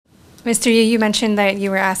Mr. Yu, you mentioned that you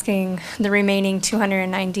were asking the remaining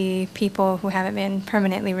 290 people who haven't been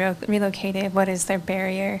permanently relocated, what is their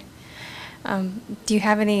barrier? Do you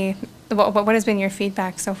have any, what has been your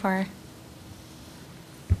feedback so far?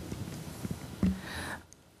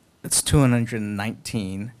 It's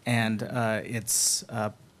 219, and it's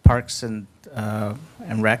Parks and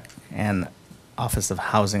Rec and Office of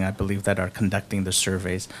Housing, I believe, that are conducting the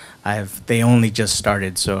surveys. They only just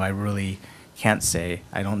started, so I really can't say.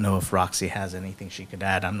 I don't know if Roxy has anything she could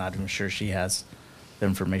add. I'm not even sure she has the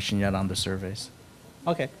information yet on the surveys.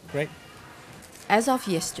 Okay, great. As of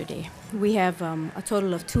yesterday, we have a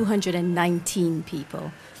total of 219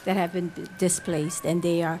 people that have been displaced, and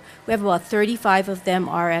we have about 35 of them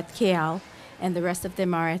are at KL, and the rest of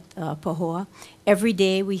them are at Pahoa. Every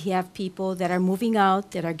day we have people that are moving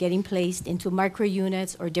out, that are getting placed into micro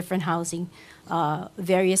units or different housing,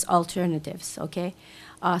 various alternatives, okay?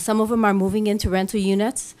 Some of them are moving into rental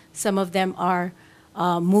units. Some of them are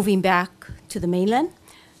moving back to the mainland.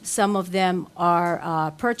 Some of them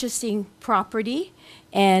are purchasing property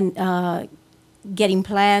and getting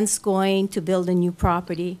plans going to build a new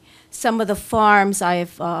property. Some of the farms,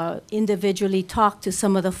 I've individually talked to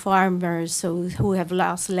some of the farmers who have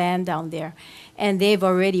lost land down there, and they've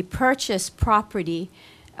already purchased property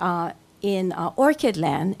in orchid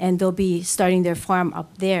land, and they'll be starting their farm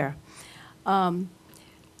up there.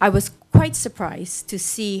 I was quite surprised to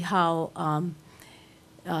see how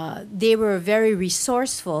they were very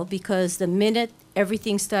resourceful, because the minute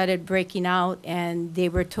everything started breaking out and they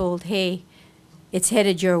were told, hey, it's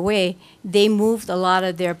headed your way, they moved a lot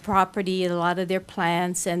of their property, a lot of their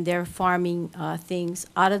plants and their farming things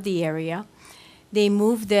out of the area. They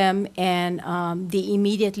moved them, and they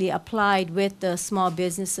immediately applied with the Small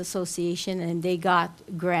Business Association, and they got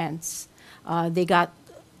grants. They got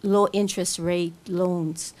low interest rate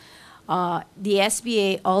loans. The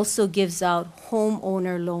SBA also gives out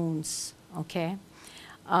homeowner loans, okay?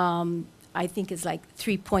 I think it's like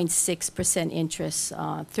 3.6% interest,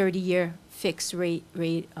 30-year fixed rate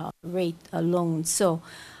loan. So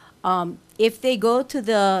if they go to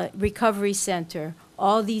the recovery center,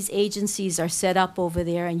 all these agencies are set up over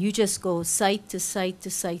there, and you just go site to site to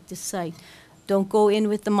site to site. Don't go in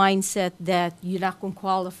with the mindset that you're not going to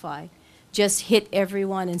qualify. Just hit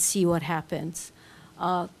everyone and see what happens.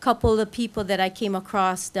 A couple of people that I came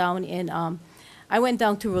across down in, I went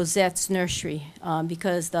down to Rosette's nursery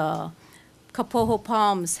because the Kapoho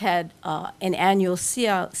Palms had an annual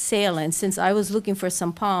sale, and since I was looking for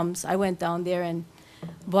some palms, I went down there and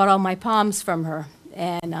bought all my palms from her.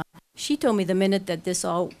 And she told me the minute that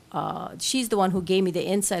she's the one who gave me the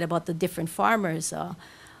insight about the different farmers,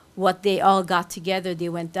 what they all got together. They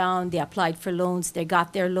went down, they applied for loans, they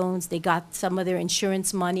got their loans, they got some of their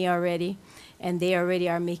insurance money already, and they already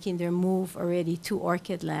are making their move already to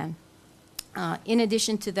Orchid Land. In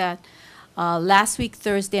addition to that, last week,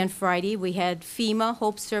 Thursday and Friday, we had FEMA,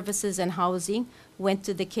 Hope Services and Housing, went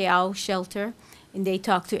to the Keao shelter, and they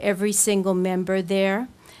talked to every single member there.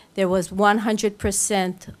 There was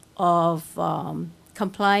 100% of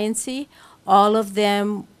compliancy. All of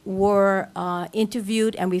them were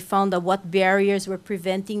interviewed, and we found out what barriers were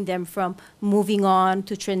preventing them from moving on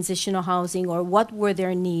to transitional housing, or what were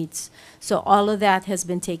their needs. So all of that has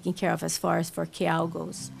been taken care of as far as for Keao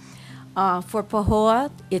goes. For Pahoa,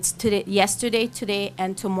 it's yesterday, today,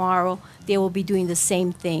 and tomorrow. They will be doing the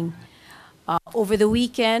same thing. Over the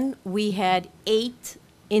weekend, we had 8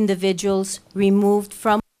 individuals removed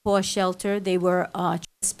from Pahoa shelter. They were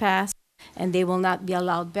trespassed, and they will not be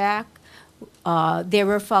allowed back. They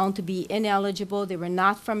were found to be ineligible. They were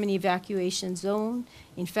not from an evacuation zone.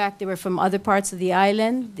 In fact, they were from other parts of the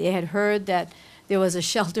island. They had heard that there was a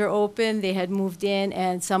shelter open. They had moved in,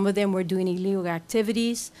 and some of them were doing illegal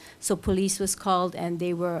activities. So police was called, and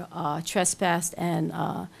they were trespassed and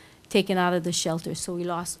taken out of the shelter. So we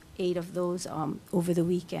lost 8 of those over the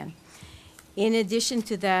weekend. In addition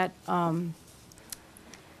to that,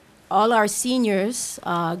 all our seniors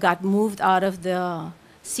got moved out of the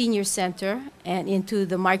senior center and into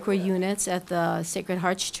the micro units at the Sacred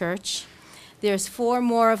Hearts Church. There's 4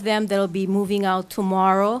 more of them that'll be moving out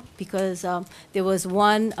tomorrow, because there was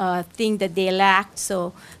one thing that they lacked.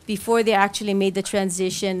 So before they actually made the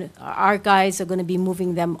transition, our guys are going to be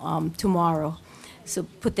moving them tomorrow. So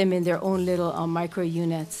put them in their own little micro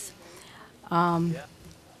units.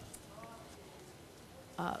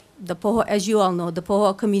 The Pahoa, as you all know, the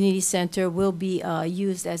Pahoa Community Center will be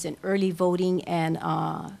used as an early voting and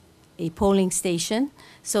a polling station.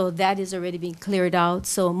 So that is already being cleared out.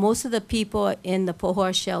 So most of the people in the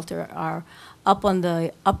Pahoa shelter are up on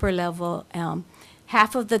the upper level.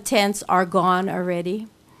 Half of the tents are gone already.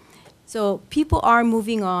 So people are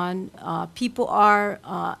moving on. People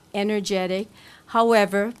are energetic.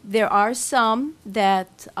 However, there are some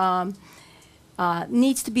that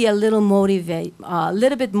needs to be a little a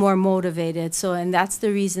little bit more motivated. So, and that's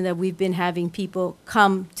the reason that we've been having people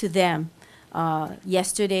come to them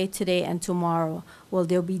yesterday, today, and tomorrow. Well,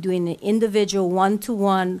 they'll be doing an individual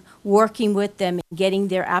one-to-one, working with them and getting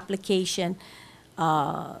their application.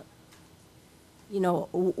 What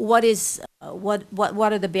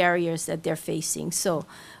are the barriers that they're facing? So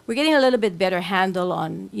we're getting a little bit better handle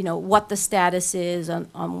on, what the status is,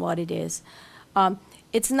 on what it is.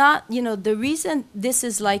 It's not, the reason this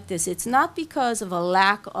is like this, it's not because of a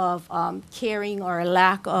lack of caring or a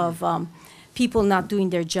lack of people not doing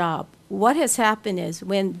their job. What has happened is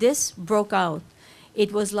when this broke out,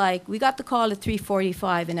 it was like we got the call at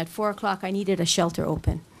 3:45, and at 4 o'clock I needed a shelter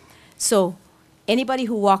open. So anybody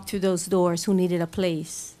who walked through those doors who needed a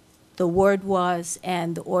place, the word was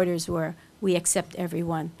and the orders were, we accept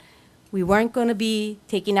everyone. We weren't going to be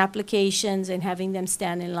taking applications and having them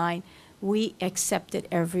stand in line. We accepted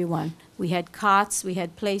everyone. We had cots, we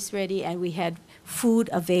had place ready, and we had food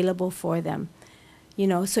available for them.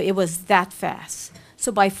 So it was that fast.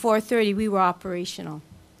 So by 4:30, we were operational.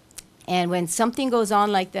 And when something goes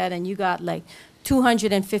on like that and you got like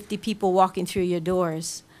 250 people walking through your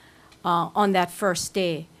doors on that first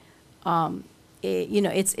day,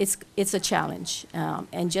 it's a challenge.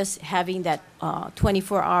 And just having that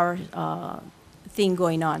 24-hour thing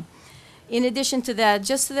going on. In addition to that,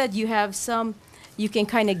 just so that you have you can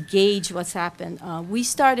kind of gauge what's happened. We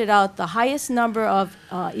started out, the highest number of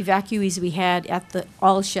evacuees we had at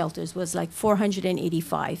all shelters was like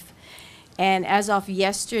 485. And as of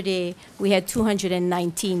yesterday, we had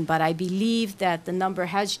 219, but I believe that the number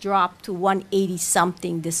has dropped to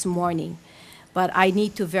 180-something this morning. But I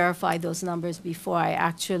need to verify those numbers before I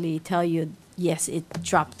actually tell you, yes, it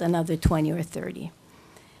dropped another 20 or 30.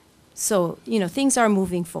 So, things are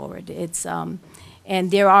moving forward.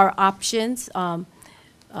 And there are options.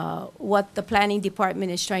 What the planning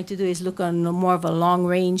department is trying to do is look on more of a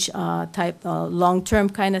long-range type, long-term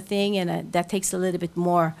kind of thing, and that takes a little bit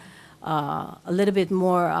more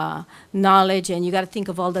knowledge, and you got to think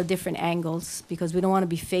of all the different angles, because we don't want to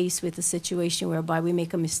be faced with a situation whereby we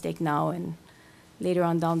make a mistake now and later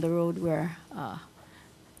on down the road where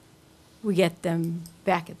we get them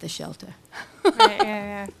back at the shelter. Right,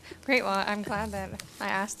 yeah. Great. Well, I'm glad that I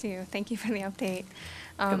asked you. Thank you for the update.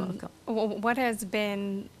 You're welcome. What has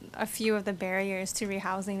been a few of the barriers to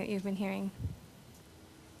rehousing that you've been hearing?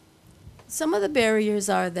 Some of the barriers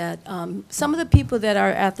are that some of the people that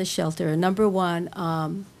are at the shelter, number one,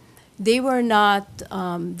 they are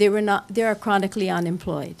chronically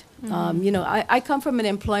unemployed. Mm-hmm. I come from an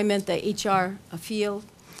employment, the HR field,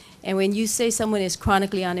 and when you say someone is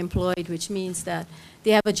chronically unemployed, which means that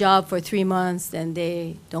they have a job for 3 months, then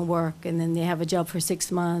they don't work, and then they have a job for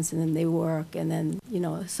 6 months, and then they work, and then,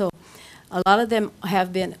 so a lot of them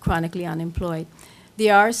have been chronically unemployed.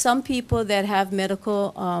 There are some people that have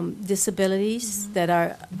medical disabilities that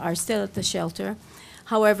are still at the shelter.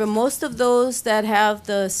 However, most of those that have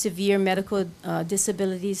the severe medical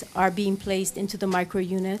disabilities are being placed into the micro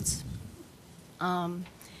units.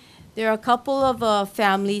 There are a couple of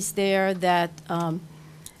families there that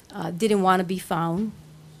didn't want to be found.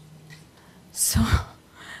 So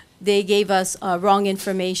they gave us wrong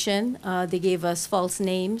information. They gave us false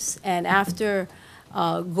names. And after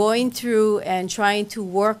going through and trying to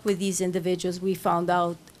work with these individuals, we found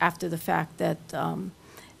out after the fact that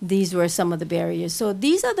these were some of the barriers. So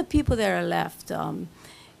these are the people that are left.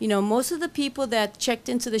 Most of the people that checked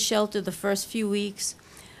into the shelter the first few weeks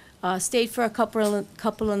stayed for a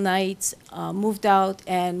couple of nights, moved out,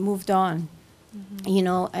 and moved on.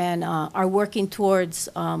 Mm-hmm. And are working towards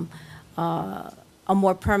a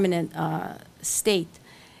more permanent state.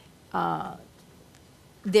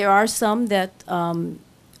 There are some that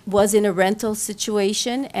was in a rental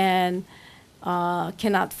situation and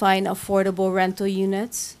cannot find affordable rental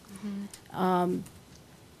units. Mm-hmm.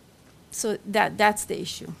 So that's the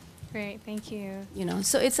issue. Great, thank you.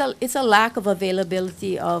 So it's a lack of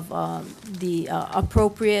availability of the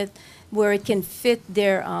appropriate, where it can fit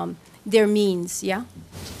their means. Yeah.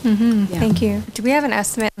 Mm-hmm. Yeah. Thank you. Do we have an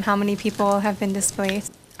estimate on how many people have been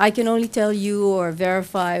displaced? I can only tell you or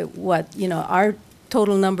verify what our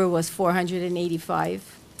total number was 485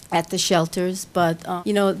 at the shelters, but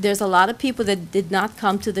there's a lot of people that did not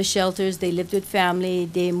come to the shelters. They lived with family.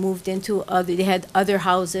 They moved into they had other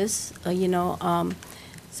houses.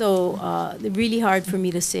 So really hard for me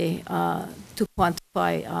to say, to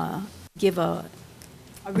quantify, give a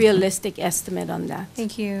realistic estimate on that.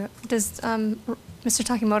 Thank you. Does Mr.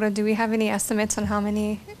 Takimoto, do we have any estimates on how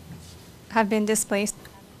many have been displaced?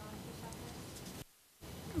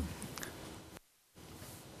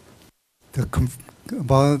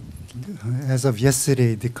 About as of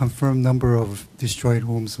yesterday, the confirmed number of destroyed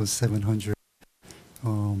homes was 700.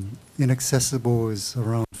 Inaccessible is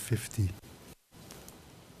around 50.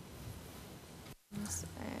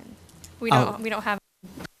 And we Oh. don't have.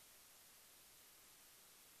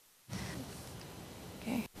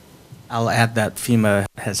 Okay. I'll add that FEMA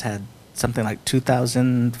has had something like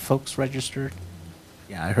 2,000 folks registered.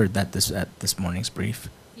 Yeah, I heard that at this morning's brief.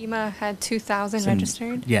 FEMA had 2,000 Some-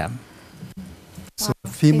 registered. Yeah. So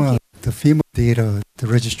Wow, thank you. the FEMA data, the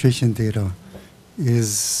registration data,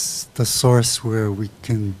 is the source where we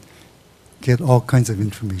can get all kinds of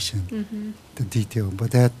information, Mm-hmm. the detail,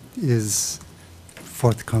 but that is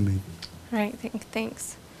forthcoming. Right,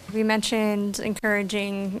 thanks. We mentioned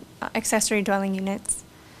encouraging accessory dwelling units,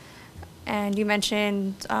 and you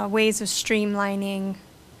mentioned ways of streamlining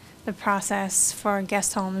the process for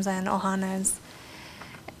guest homes and ohanas.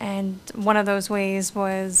 And one of those ways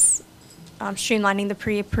was streamlining the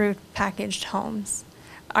pre-approved packaged homes.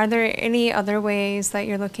 Are there any other ways that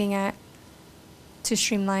you're looking at to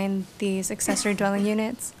streamline these accessory dwelling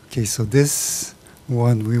units? Okay, so this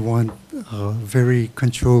one, we want a very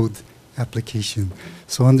controlled application.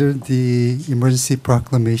 So under the emergency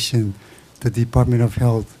proclamation, the Department of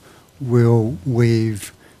Health will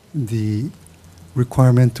waive the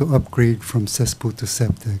requirement to upgrade from cesspool to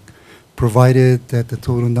septic, provided that the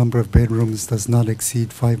total number of bedrooms does not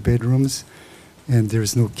exceed 5 bedrooms and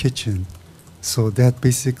there's no kitchen. So that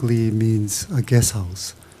basically means a guest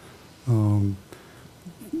house.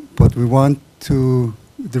 But we want to,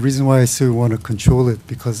 the reason why I say we want to control it,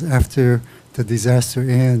 because after the disaster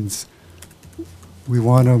ends, we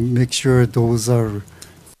want to make sure those are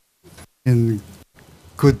in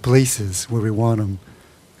good places where we want them.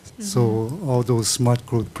 So all those smart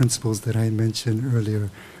growth principles that I mentioned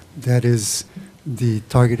earlier, that is the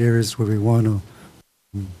target areas where we want to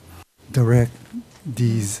direct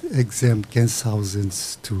these exempt guest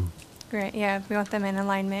houses to. Great, yeah, we want them in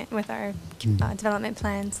alignment with our development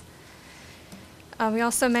plans. We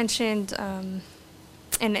also mentioned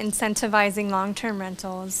in incentivizing long-term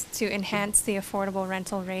rentals to enhance the affordable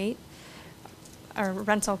rental rate or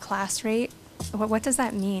rental class rate. What does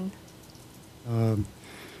that mean?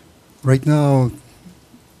 Right now,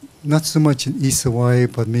 not so much in East Hawaii,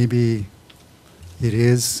 but maybe it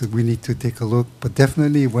is. So we need to take a look. But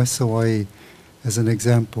definitely West Hawaii, as an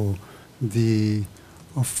example, the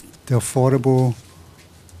affordable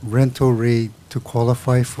rental rate to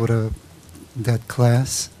qualify for that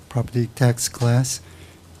class, property tax class,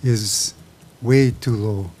 is way too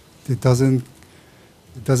low. It doesn't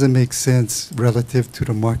make sense relative to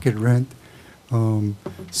the market rent.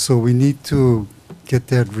 So we need to get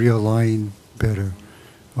that realigned better.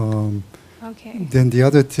 Okay. Then the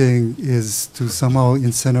other thing is to somehow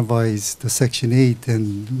incentivize the Section 8,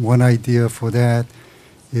 and one idea for that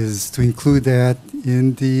is to include that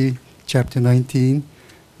in the Chapter 19,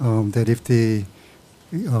 that if they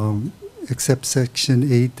accept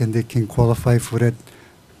Section 8, then they can qualify for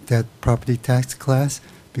that property tax class,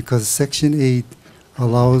 because Section 8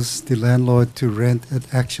 allows the landlord to rent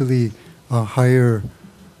at actually a higher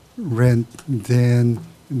rent than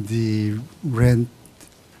the rent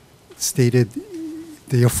stated,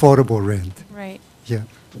 the affordable rent. Right, Yeah.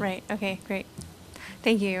 right. Okay, great.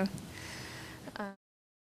 Thank you.